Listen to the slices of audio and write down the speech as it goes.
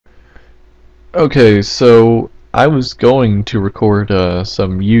Okay, so I was going to record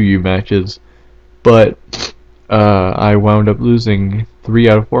some UU matches, but I wound up losing 3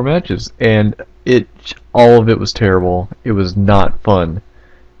 out of 4 matches, and it all of it was terrible. It was not fun.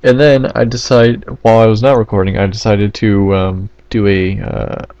 And then I decided, while I was not recording, I decided to do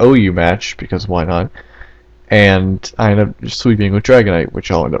a OU match because why not? And I ended up sweeping with Dragonite,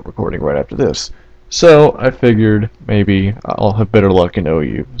 which I'll end up recording right after this. So I figured maybe I'll have better luck in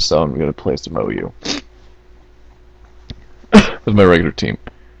OU, so I'm gonna play some OU with my regular team.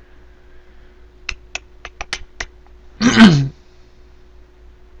 Come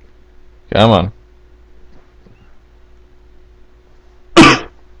on.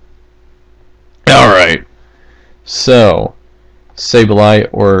 Alright. So, Sableye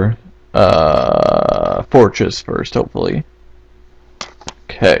or Fortress first, hopefully.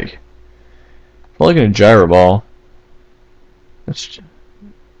 Okay. Probably gonna Gyro Ball.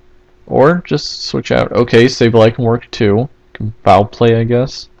 Or just switch out. Okay, Sableye can work too. Can foul play, I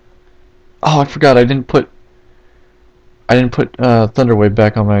guess. Oh, I forgot. I didn't put Thunder Wave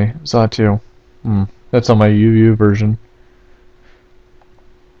back on my Xatu. That's on my UU version.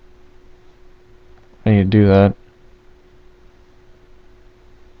 I need to do that.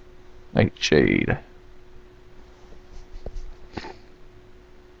 Nightshade.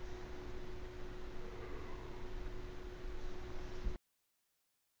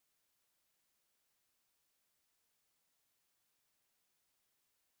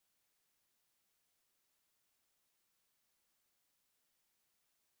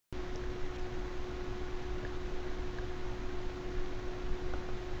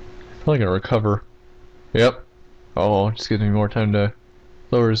 Probably gonna recover. Yep. Oh, just gives me more time to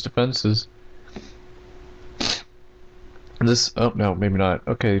lower his defenses. This, oh no, maybe not.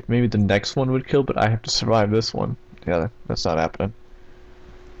 Okay, maybe the next one would kill, but I have to survive this one. Yeah, that's not happening.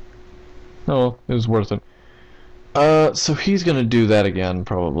 Oh, it was worth it. So he's gonna do that again,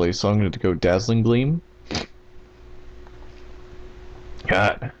 probably, so I'm gonna go Dazzling Gleam.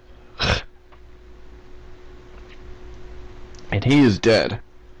 God. And he is dead.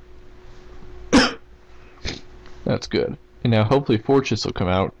 That's good. And now hopefully Fortress will come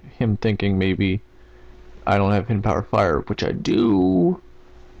out, him thinking maybe I don't have Hidden Power Fire, which I do.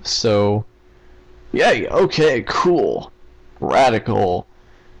 So, yay, okay, cool. Radical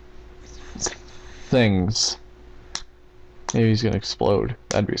things. Maybe he's gonna explode.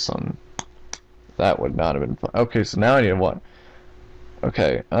 That'd be something. That would not have been fun. Okay, so now I need what?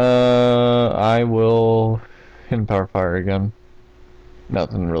 Okay, I will Hidden Power Fire again.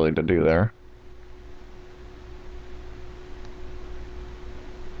 Nothing really to do there.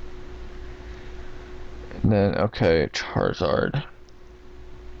 And then, okay, Charizard.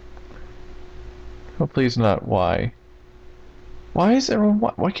 Hopefully he's not Y. Why is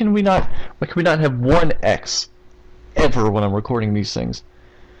everyone? Why can we not? Why can we not have one X ever when I'm recording these things?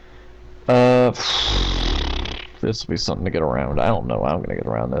 This will be something to get around. I don't know how I'm gonna get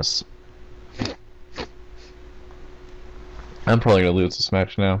around this. I'm probably gonna lose this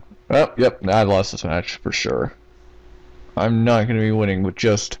match now. Oh, yep, I lost this match for sure. I'm not gonna be winning with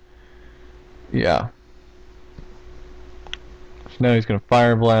just, yeah. So now he's gonna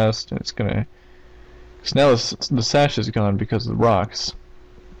Fire Blast, and it's gonna. So now the sash is gone because of the rocks.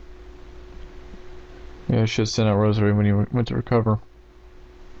 Yeah, I should have sent out Rosary when you went to recover.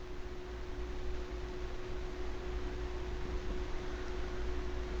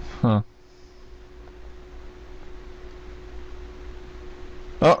 Huh.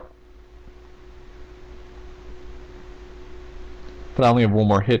 Oh! But I only have one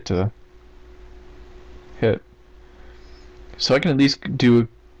more hit to hit. So I can at least do a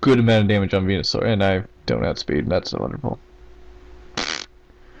good amount of damage on Venusaur, and I don't outspeed. That's wonderful.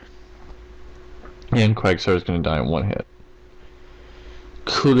 And Quagstar is going to die in one hit.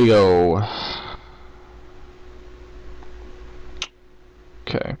 Coolio.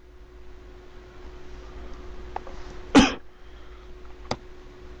 Okay.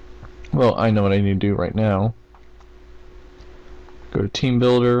 Well, I know what I need to do right now. Go to Team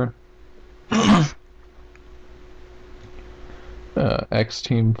Builder. X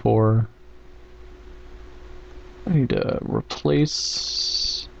Team 4. I need to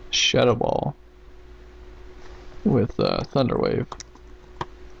replace Shadow Ball with Thunder Wave.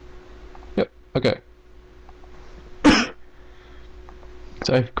 Yep, okay.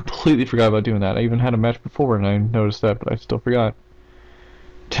 So I completely forgot about doing that. I even had a match before and I noticed that, but I still forgot.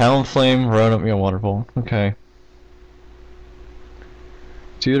 Talonflame, Rotom, yeah, wonderful. Okay.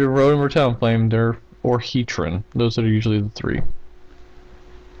 It's either Rotom or Talonflame, or Heatran. Those are usually the three.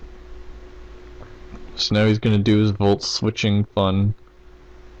 So now he's gonna do his Volt switching fun.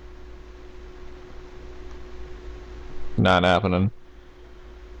 Not happening.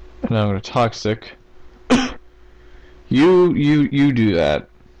 And now I'm gonna toxic. You do that.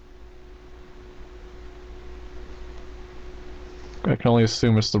 I can only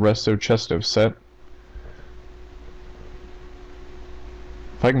assume it's the Resto Chesto set.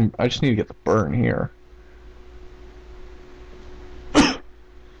 If I can, I just need to get the burn here.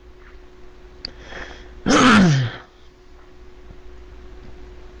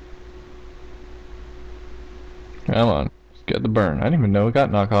 Come on, let's get the burn. I didn't even know it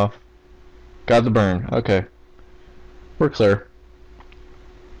got knockoff. Got the burn. Okay, we're clear.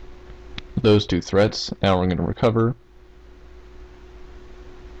 Those two threats. Now we're gonna recover.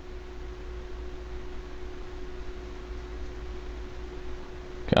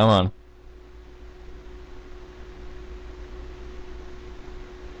 Come on.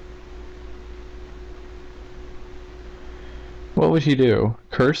 What would he do?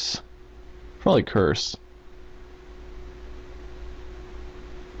 Curse? Probably curse.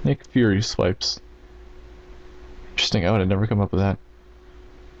 Make fury swipes. Interesting, I would have never come up with that.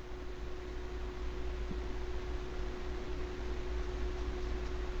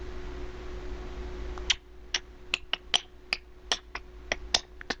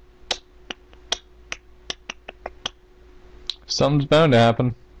 Something's bound to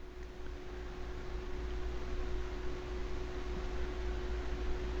happen.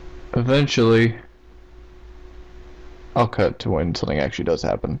 Eventually, I'll cut to when something actually does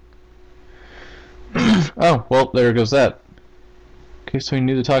happen. Oh, well, there goes that. Okay, so he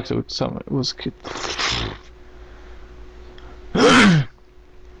knew the toxic with something. It was.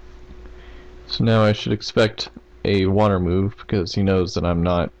 So now I should expect a water move because he knows that I'm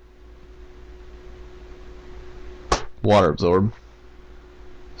not water absorb.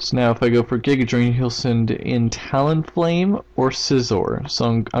 So now if I go for Giga Drain, he'll send in Talonflame or Scizor. So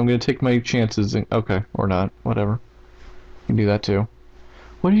I'm going to take my chances. Okay, or not. Whatever. You can do that too.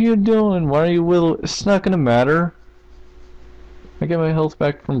 What are you doing? Why are you whittle? It's not going to matter. I get my health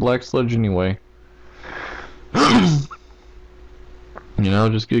back from Black Sludge anyway. You know,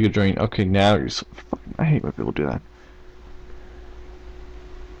 just Giga Drain. Okay, now you're so fucking... I hate when people do that.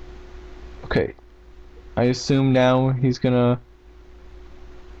 Okay. I assume now he's gonna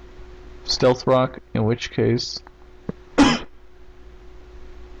Stealth Rock, in which case...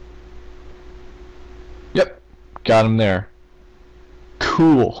 Yep, got him there.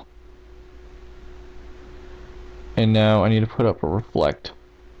 Cool. And now I need to put up a Reflect.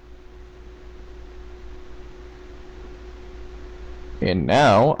 And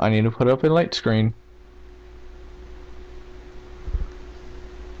now I need to put up a Light Screen.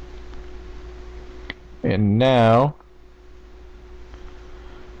 And now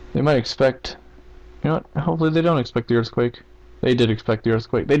they might expect, you know what, hopefully they don't expect the earthquake. They did expect the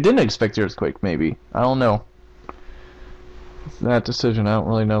earthquake. They didn't expect the earthquake, maybe. I don't know. That decision, I don't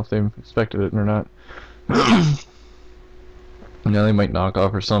really know if they expected it or not. Now they might knock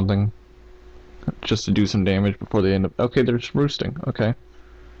off or something. Just to do some damage before they end up... Okay, they're just roosting. Okay.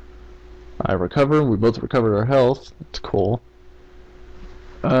 I recover. We both recovered our health. That's cool.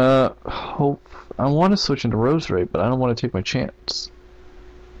 Hope... I want to switch into Roserade, but I don't want to take my chance.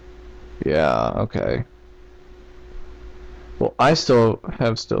 Yeah, okay. Well, I still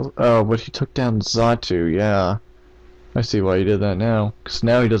have Oh, but he took down Zatu, yeah. I see why he did that now. Because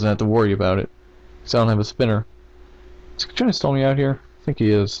now he doesn't have to worry about it. Because I don't have a spinner. Is he trying to stall me out here? I think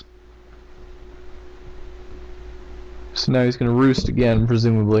he is. So now he's going to roost again,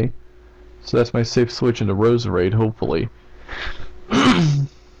 presumably. So that's my safe switch into Roserade, hopefully.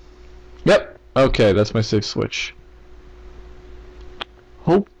 Yep. Okay, that's my safe switch.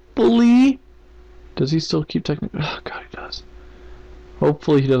 Hopefully... Does he still keep taking... Oh, God, he does.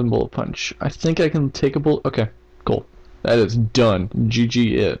 Hopefully he doesn't bullet punch. I think I can take a bullet... Okay, cool. That is done.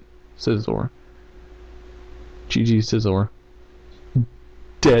 GG it. Scizor. GG Scizor.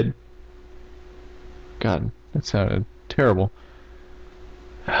 Dead. God, that sounded terrible.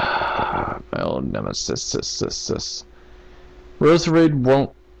 Oh, nemesis. Roserade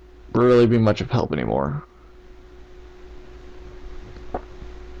won't really be much of help anymore.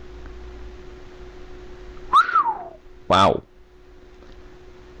 Wow.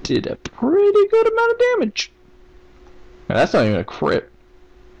 Did a pretty good amount of damage. Now, that's not even a crit.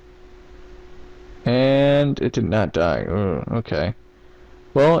 And it did not die. Okay.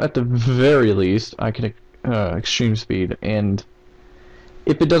 Well, at the very least, I can extreme speed, and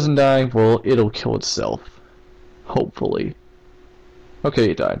if it doesn't die, well, it'll kill itself. Hopefully.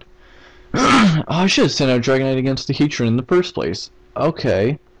 Okay, it died. Oh, I should have sent out Dragonite against the Heatran in the first place.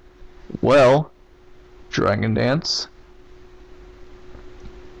 Okay. Well, Dragon Dance.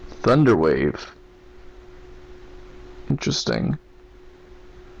 Thunder Wave. Interesting.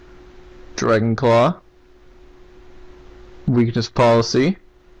 Dragon Claw. Weakness policy.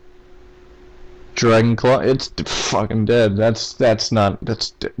 Dragon Claw. It's fucking dead. That's not.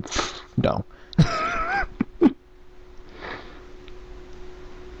 That's no.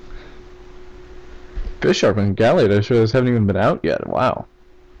 Bisharp and Gallade, I sure haven't even been out yet. Wow,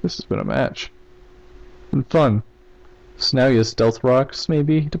 this has been a match. Been fun. So now he has Stealth Rocks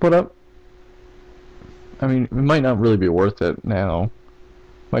maybe to put up. I mean, it might not really be worth it now.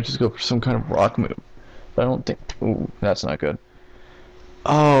 Might just go for some kind of rock move. But I don't think. Ooh, that's not good.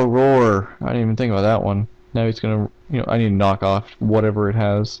 Oh, Roar! I didn't even think about that one. Now he's gonna, I need to knock off whatever it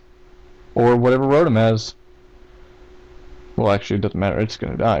has, or whatever Rotom has. Well, actually, it doesn't matter. It's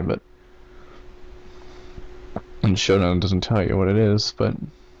gonna die, but. And Showdown doesn't tell you what it is, but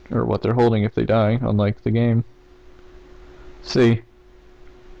or what they're holding if they die, unlike the game. See?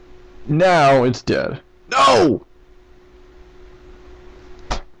 Now it's dead. No!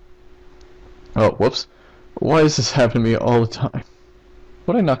 Oh, whoops. Why does this happen to me all the time?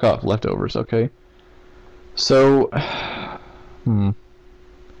 What did I knock off? Leftovers, okay. So, I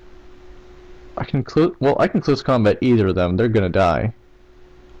can close combat either of them. They're gonna die.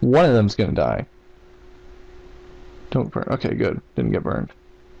 One of them's gonna die. Don't burn. Okay, good. Didn't get burned.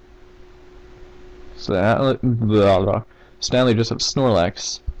 So that, blah, blah. Stanley just have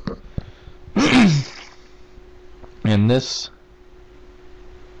Snorlax. And this.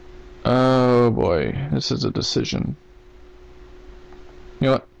 Oh boy, this is a decision. You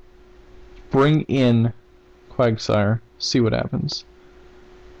know what? Bring in Quagsire. See what happens.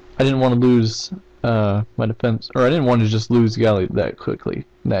 I didn't want to lose my defense, or I didn't want to just lose Gallade that quickly,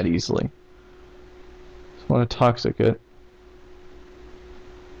 that easily. Want to toxic it,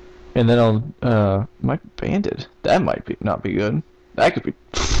 and then I'll might be banded. That might be not be good. That could be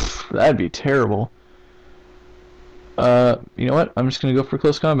that'd be terrible. You know what? I'm just gonna go for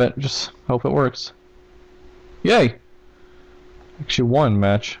close combat. Just hope it works. Yay! Actually, one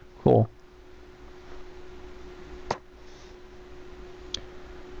match. Cool.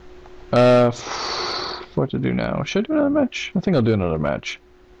 What to do now? Should I do another match? I think I'll do another match.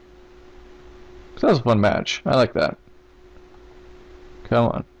 That was a fun match. I like that. Come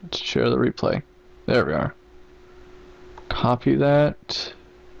on. Let's share the replay. There we are. Copy that.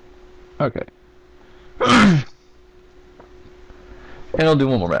 Okay. And I'll do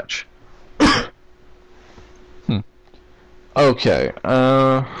one more match. Okay.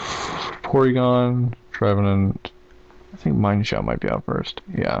 Porygon, Trevenant. I think Mineshadow might be out first.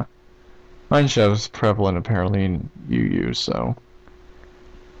 Yeah. Mineshadow is prevalent apparently in UU, so.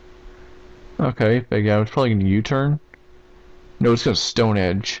 Okay, big guy. It's probably going to U-turn. No, it's going to Stone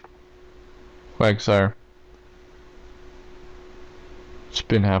Edge. Quagsire. It's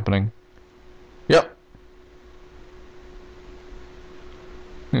been happening. Yep.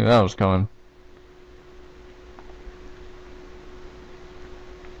 Yeah, that was coming.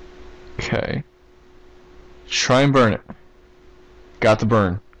 Okay. Try and burn it. Got the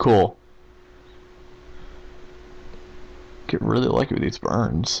burn. Cool. Get really lucky with these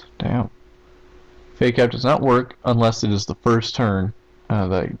burns. Damn. Fake out does not work unless it is the first turn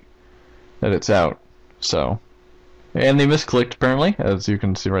that it's out. So, and they misclicked apparently, as you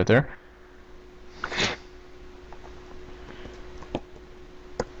can see right there.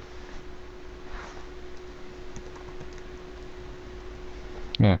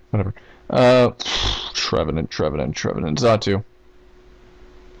 Yeah, whatever. Trevenant, Xatu.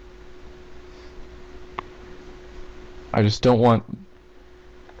 I just don't want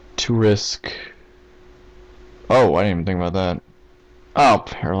to risk. Oh, I didn't even think about that. Oh,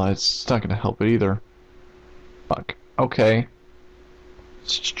 paralyzed. It's not gonna help it either. Fuck. Okay.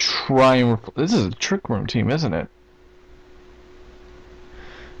 Let's try and. This is a Trick Room team, isn't it?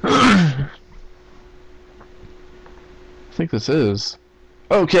 I think this is.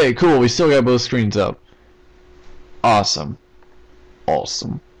 Okay, cool. We still got both screens up. Awesome.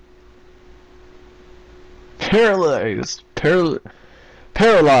 Awesome. Paralyzed.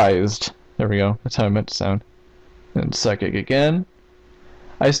 Paralyzed. There we go. That's how I meant to sound. And Psychic again.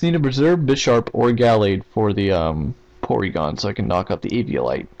 I just need to preserve Bisharp or Gallade for the Porygon so I can knock out the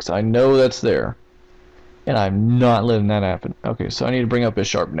Eviolite. Because I know that's there. And I'm not letting that happen. Okay, so I need to bring up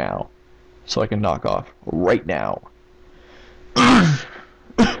Bisharp now. So I can knock off right now.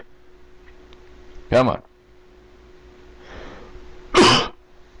 Come on.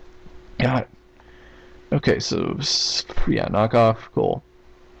 Got it. Okay, so yeah, knock off. Cool.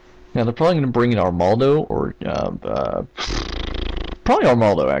 Now they're probably going to bring in Armaldo or probably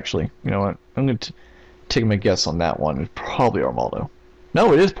Armaldo actually. You know what? I'm going to take my guess on that one. It's probably Armaldo.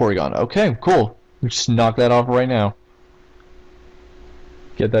 No, it is Porygon. Okay, cool. We just knock that off right now.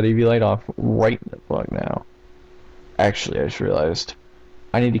 Get that EV light off right the fuck now. Actually, I just realized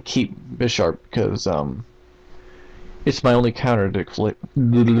I need to keep Bisharp because it's my only counter to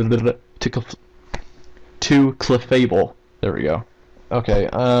Clefable. There we go. Okay,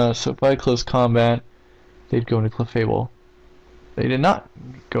 so if I close combat, they'd go into Clefable. They did not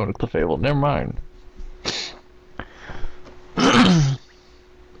go into Clefable. Never mind.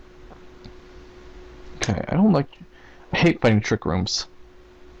 Okay, I hate fighting trick rooms.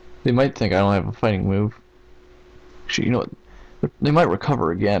 They might think I don't have a fighting move. Actually, you know what? They might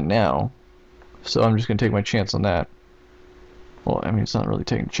recover again now. So I'm just gonna take my chance on that. Well, I mean, it's not really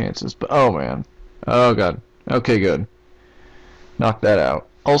taking chances, but oh man. Oh god. Okay, good. Knock that out.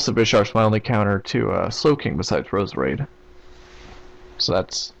 Also, Bisharp's my only counter to Slow King besides Rose Raid. So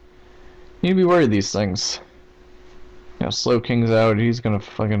that's... You need to be worried of these things. You know, Slow King's out, he's gonna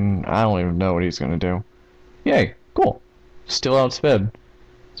fucking... I don't even know what he's gonna do. Yay, cool. Still outsped.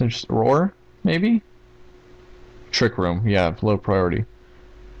 It's interesting. Roar, maybe? Trick Room, yeah, low priority.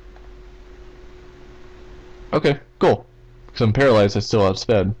 Okay, cool. Because I'm paralyzed, I still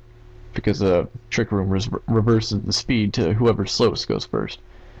outsped. Because Trick Room reverses the speed to whoever slowest goes first.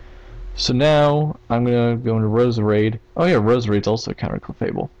 So now, I'm gonna go into Rose Raid. Oh yeah, Rose Raid's also counter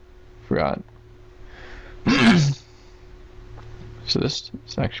Clefable. Forgot. So this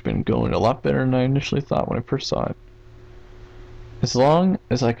has actually been going a lot better than I initially thought when I first saw it. As long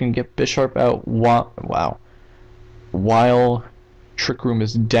as I can get Bisharp out while Trick Room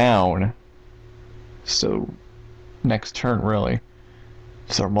is down. So next turn really.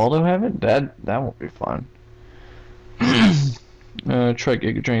 Does Armaldo have it? That won't be fun. Try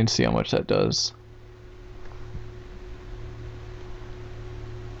Giga Drain, see how much that does.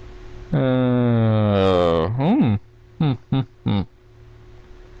 Now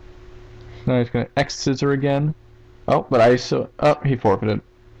he's gonna X Scissor again. Oh, but he forfeited.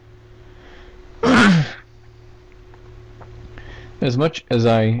 As much as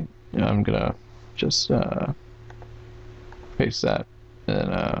I'm gonna just paste that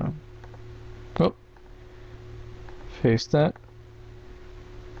and paste that.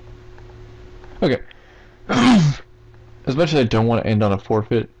 Okay. As much as I don't want to end on a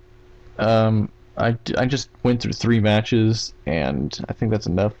forfeit, I just went through 3 matches, and I think that's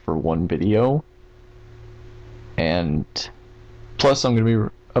enough for one video. And plus, I'm going to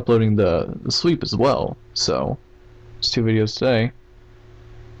be uploading the sweep as well, so it's 2 videos today.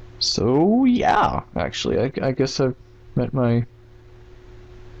 So yeah, actually, I guess I've met my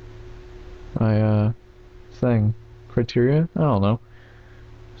criteria. I don't know.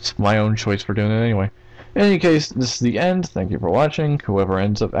 It's my own choice for doing it anyway. In any case, this is the end. Thank you for watching. Whoever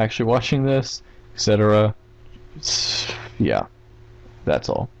ends up actually watching this, etc. Yeah, that's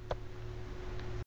all.